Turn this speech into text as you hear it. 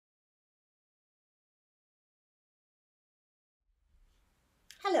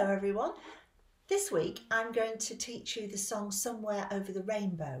Hello everyone. This week I'm going to teach you the song Somewhere Over the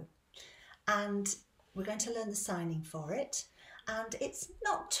Rainbow, and we're going to learn the signing for it. And it's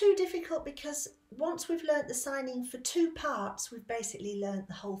not too difficult because once we've learnt the signing for two parts, we've basically learnt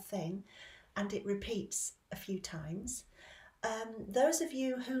the whole thing, and it repeats a few times. Those of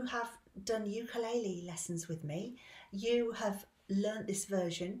you who have done ukulele lessons with me, you have learnt this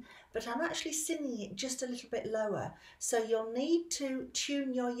version, but I'm actually singing it just a little bit lower, so you'll need to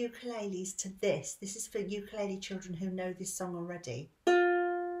tune your ukuleles to this. This is for ukulele children who know this song already.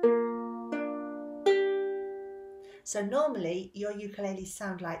 So normally your ukuleles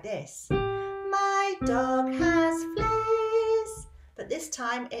sound like this. My dog has fleas, but this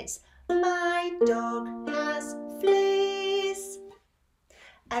time it's my dog has fleas.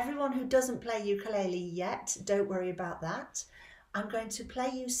 Everyone who doesn't play ukulele yet, don't worry about that. I'm going to play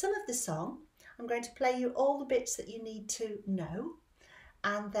you some of the song. I'm going to play you all the bits that you need to know,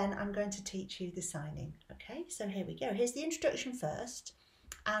 and then I'm going to teach you the signing. Okay, so here we go. Here's the introduction first,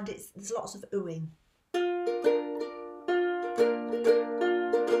 and there's lots of oohing.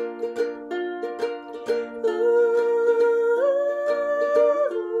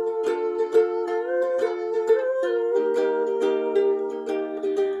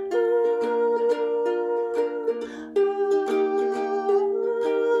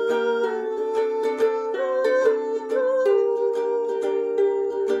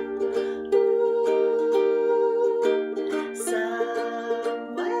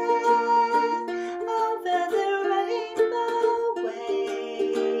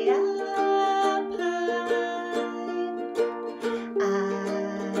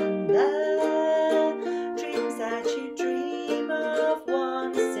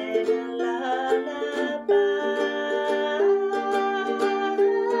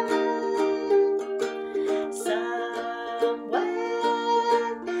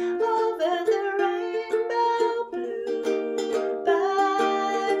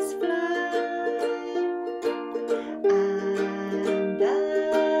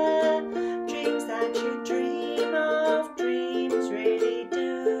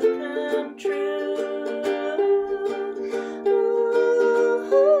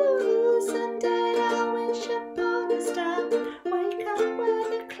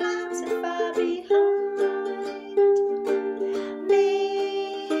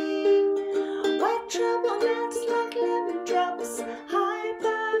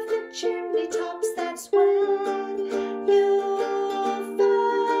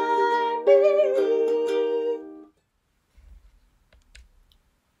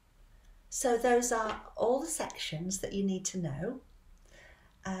 So those are all the sections that you need to know.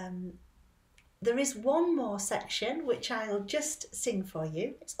 There is one more section which I'll just sing for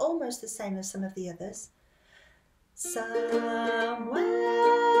you. It's almost the same as some of the others. Somewhere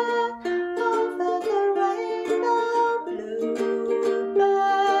over the rainbow, bluebirds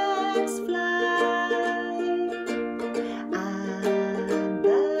fly, and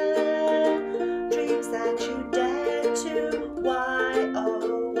the dreams that you dare to, why,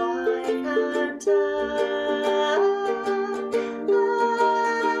 oh, why can't I?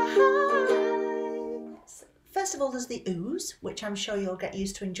 First of all, there's the oohs, which I'm sure you'll get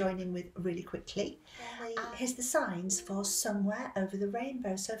used to and join in with really quickly. Here's the signs for Somewhere Over the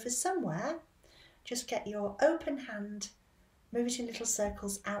Rainbow. So for somewhere, just get your open hand, move it in little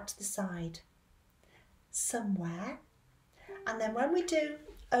circles out to the side. Somewhere. And then when we do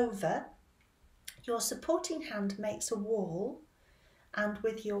over, your supporting hand makes a wall, and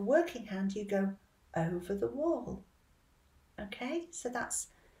with your working hand you go over the wall. Okay, so that's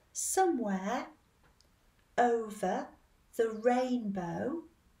somewhere over the rainbow.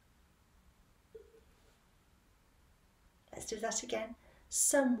 Let's do that again.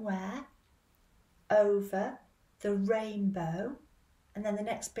 Somewhere over the rainbow. And then the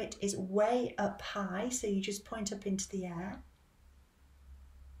next bit is way up high, so you just point up into the air.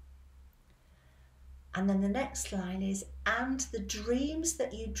 And then the next line is, and the dreams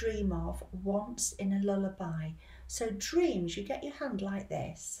that you dream of once in a lullaby. So dreams, you get your hand like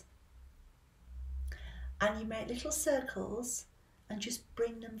this, and you make little circles and just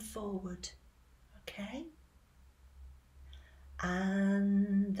bring them forward, okay?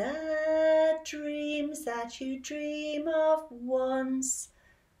 And the dreams that you dream of once,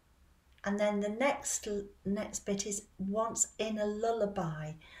 and then the next bit is once in a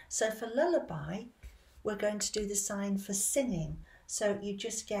lullaby. So for lullaby, we're going to do the sign for singing. So you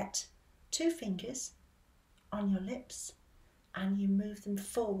just get two fingers on your lips and you move them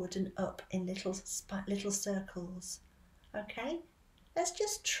forward and up in little circles. Okay, let's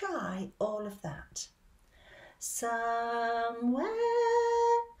just try all of that. Somewhere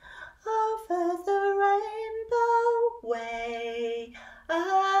over the rainbow, way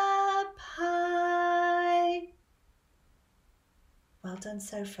up high. Well done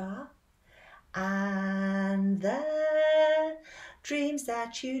so far. And the dreams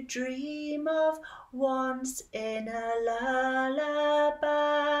that you dream of once in a lullaby.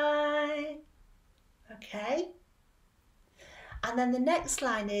 Okay. And then the next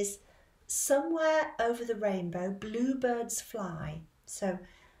line is somewhere over the rainbow, bluebirds fly. So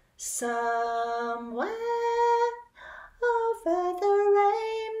somewhere over the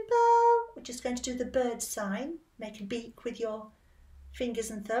rainbow. We're just going to do the bird sign. Make a beak with your fingers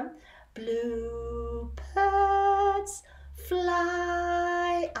and thumb. Bluebirds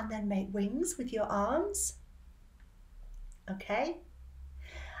fly, and then make wings with your arms. Okay.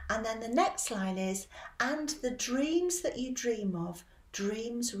 And then the next line is, and the dreams that you dream of,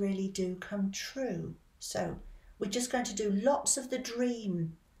 dreams really do come true. So we're just going to do lots of the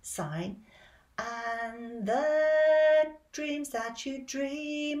dream sign. And the dreams that you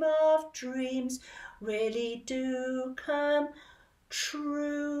dream of, dreams really do come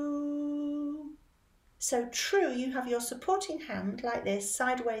true. So true, you have your supporting hand like this,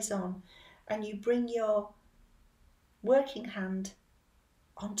 sideways on, and you bring your working hand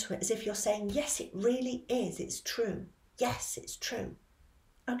onto it as if you're saying, yes, it really is, it's true. Yes, it's true.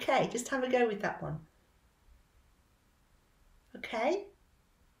 Okay, just have a go with that one. Okay,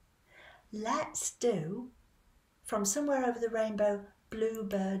 let's do from somewhere over the rainbow,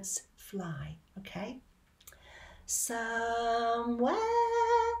 bluebirds fly. Okay, somewhere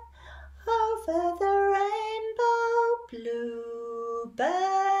over the rainbow,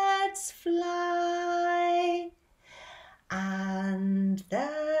 bluebirds fly, and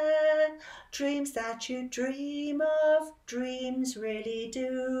the dreams that you dream of, dreams really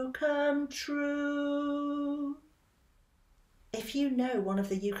do come true. If you know one of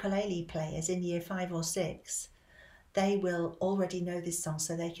the ukulele players in year 5 or 6, they will already know this song,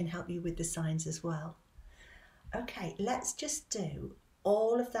 so they can help you with the signs as well. Okay, let's just do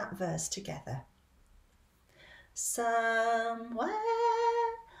all of that verse together. Somewhere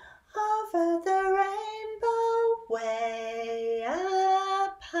over the rainbow, way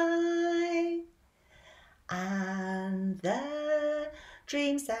up high, and the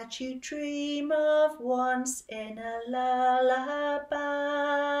dreams that you dream of once in a lullaby.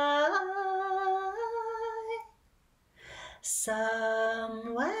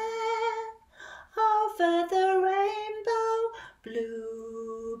 Somewhere over the rainbow,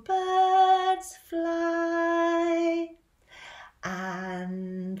 bluebirds fly,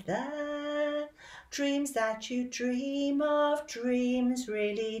 and the dreams that you dream of, dreams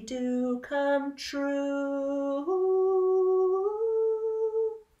really do come true.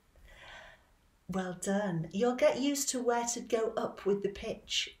 Well done. You'll get used to where to go up with the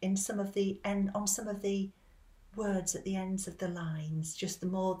pitch in some of the on some of the words at the ends of the lines, just the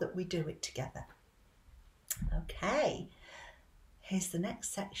more that we do it together. Okay, here's the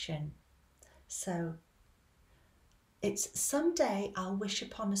next section. So it's someday I'll wish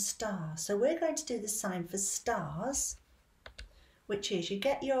upon a star. So we're going to do the sign for stars, which is you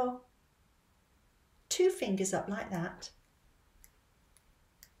get your 2 fingers up like that,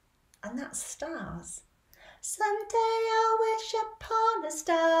 and that's stars. Someday I'll wish upon a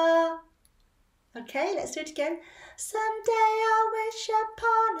star. Okay, let's do it again. Someday I'll wish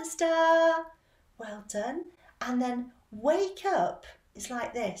upon a star. Well done. And then wake up is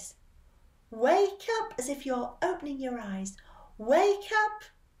like this. Wake up as if you're opening your eyes. Wake up.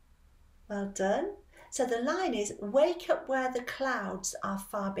 Well done. So the line is, wake up where the clouds are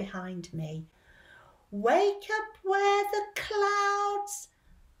far behind me. Wake up where the clouds.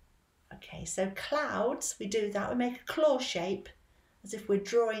 Okay, so clouds, we do that. We make a claw shape as if we're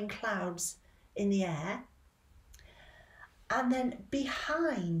drawing clouds in the air. And then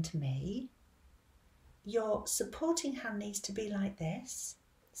behind me, your supporting hand needs to be like this.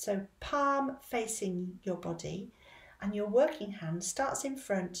 So palm facing your body, and your working hand starts in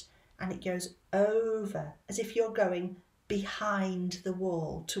front and it goes over as if you're going behind the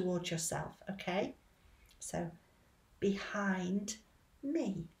wall towards yourself. Okay, so behind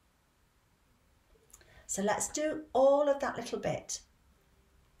me. So let's do all of that little bit.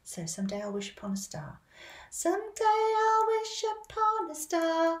 So someday I'll wish upon a star. Someday I'll wish upon a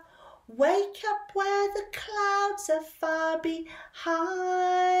star. Wake up where the clouds are far behind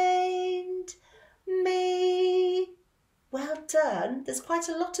me. Well done. There's quite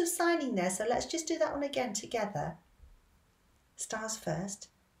a lot of signing there, so let's just do that one again together. Stars first.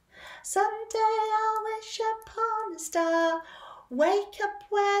 Someday I'll wish upon a star. Wake up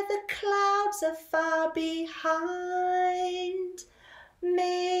where the clouds are far behind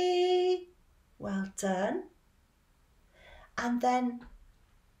me. Well done. And then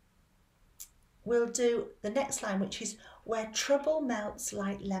we'll do the next line, which is where trouble melts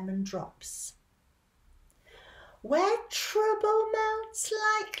like lemon drops. Where trouble melts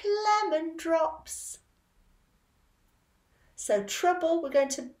like lemon drops. So trouble, we're going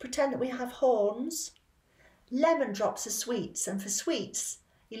to pretend that we have horns. Lemon drops are sweets, and for sweets,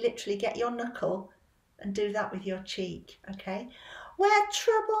 you literally get your knuckle and do that with your cheek, okay? Where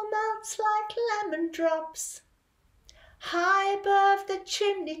trouble melts like lemon drops, high above the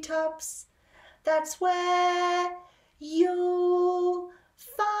chimney tops, that's where you'll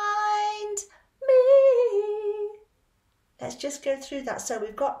find me. Let's just go through that. So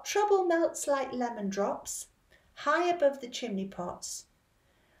we've got trouble melts like lemon drops, high above the chimney pots,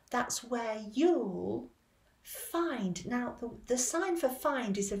 that's where you'll find. Now the sign for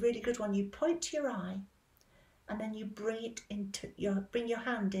find is a really good one. You point to your eye and then you bring your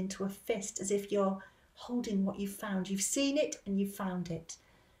hand into a fist as if you're holding what you've found. You've seen it and you've found it.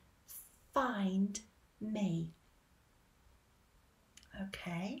 Find me.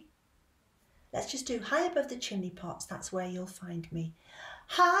 Okay. Let's just do high above the chimney pots, that's where you'll find me.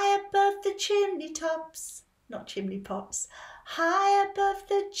 High above the chimney tops, not chimney pots. High above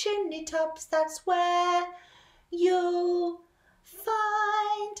the chimney tops, that's where you'll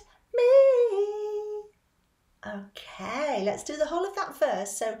find me. Okay, let's do the whole of that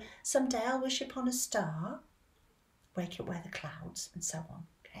verse. So, someday I'll wish upon a star, wake up where the clouds, and so on.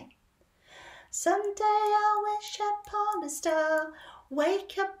 Okay. Someday I'll wish upon a star,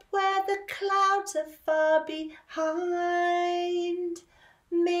 wake up where the clouds are far behind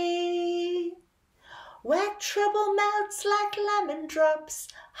me. Where trouble melts like lemon drops,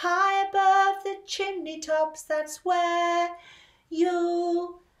 high above the chimney tops, that's where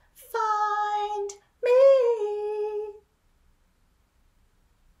you'll find me.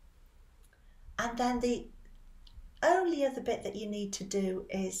 And then the only other bit that you need to do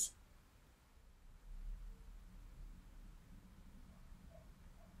is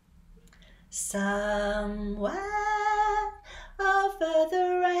somewhere over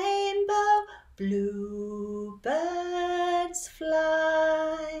the rainbow, bluebirds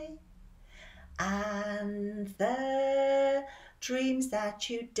fly, and the dreams that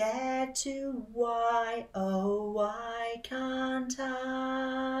you dare to, why, oh, why can't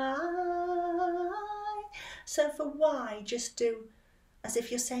I? So for why, just do as if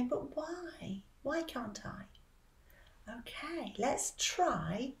you're saying, but why? Why can't I? Okay, let's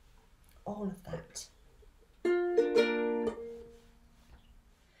try all of that.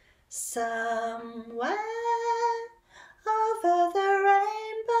 Somewhere over the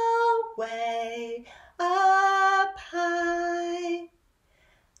rainbow, way up high,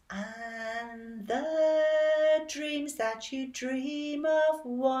 and the dreams that you dream of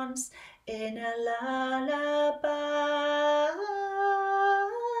once in a lullaby.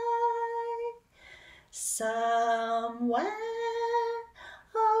 Somewhere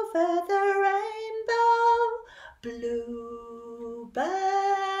over the rainbow,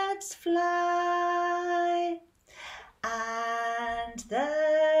 bluebirds fly, and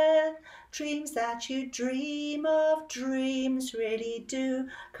the dreams that you dream of, dreams really do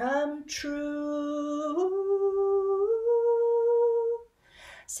come true.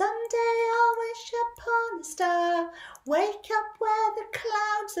 Someday I'll wish upon a star, wake up where the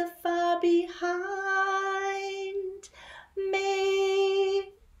clouds are far behind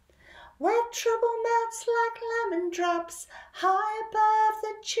me. Where trouble melts like lemon drops, high above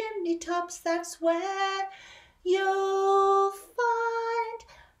the chimney tops, that's where you'll find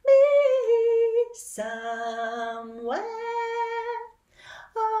me. Somewhere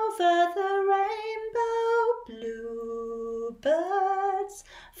over the rainbow, bluebirds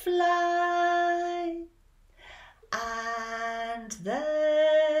fly, and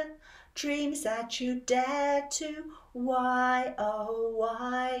the dreams that you dare to, why, oh,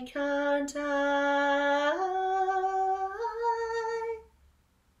 why can't I?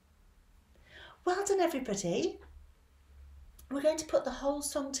 Well done, everybody. We're going to put the whole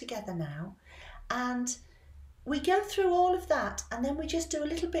song together now, and we go through all of that, and then we just do a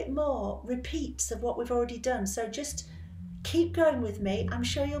little bit more repeats of what we've already done. So just keep going with me. I'm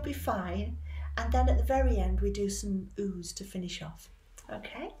sure you'll be fine. And then at the very end, we do some oohs to finish off.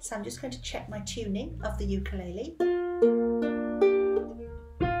 Okay, so I'm just going to check my tuning of the ukulele. And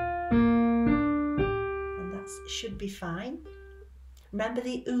that should be fine. Remember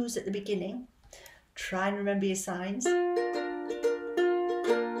the oohs at the beginning. Try and remember your signs.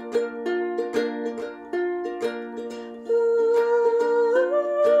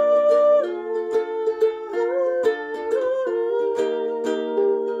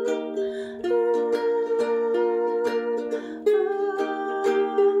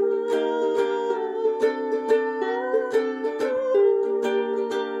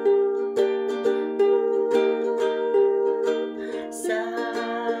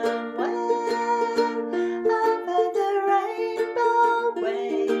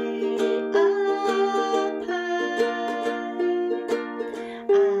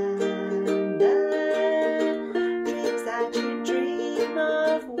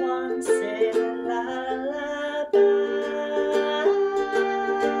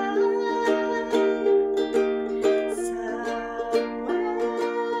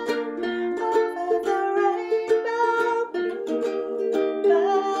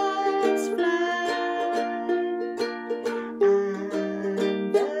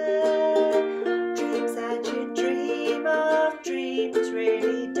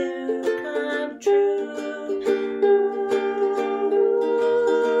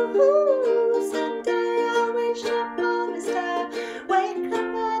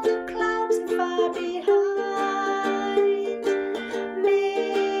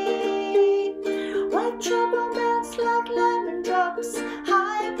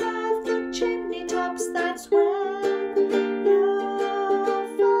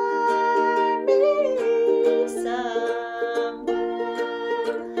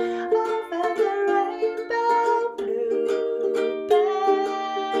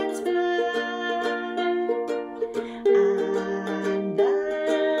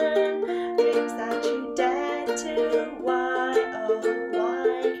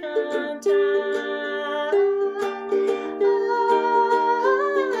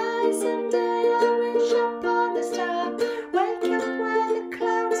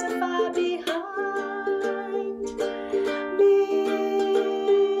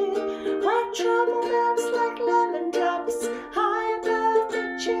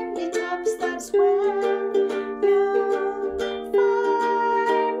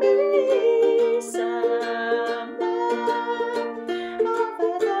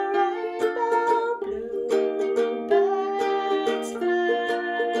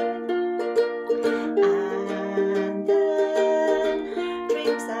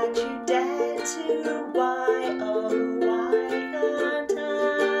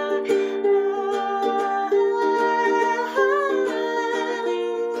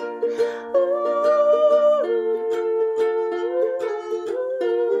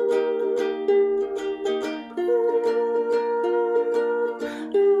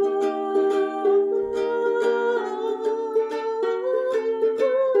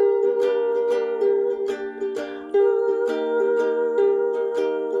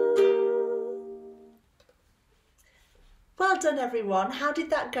 everyone. How did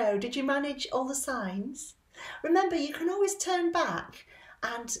that go? Did you manage all the signs? Remember, you can always turn back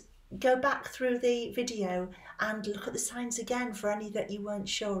and go back through the video and look at the signs again for any that you weren't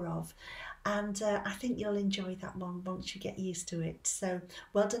sure of. And I think you'll enjoy that one once you get used to it. So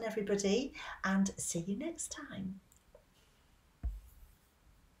well done everybody, and see you next time.